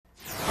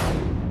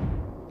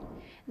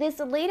This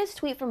latest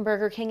tweet from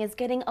Burger King is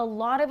getting a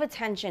lot of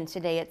attention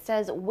today. It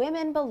says,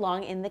 "Women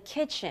belong in the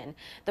kitchen."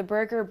 The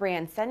burger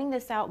brand sending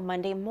this out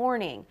Monday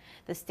morning.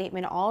 The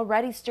statement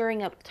already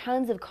stirring up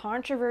tons of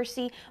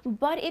controversy,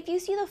 but if you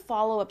see the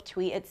follow-up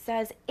tweet, it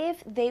says,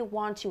 "if they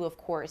want to, of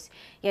course."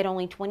 Yet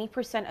only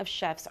 20% of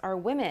chefs are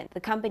women.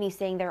 The company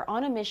saying they're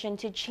on a mission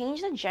to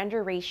change the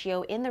gender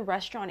ratio in the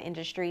restaurant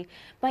industry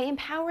by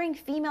empowering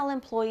female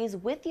employees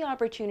with the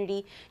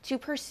opportunity to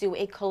pursue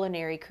a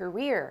culinary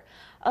career.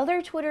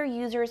 Other Twitter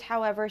users,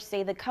 however,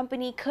 say the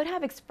company could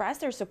have expressed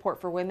their support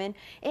for women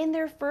in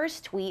their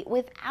first tweet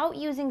without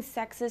using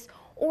sexist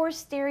or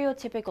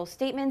stereotypical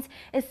statements,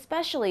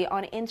 especially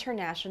on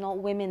International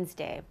Women's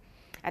Day.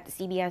 At the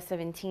CBS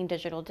 17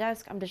 Digital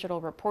Desk, I'm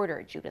digital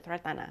reporter Judith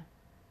Ratana.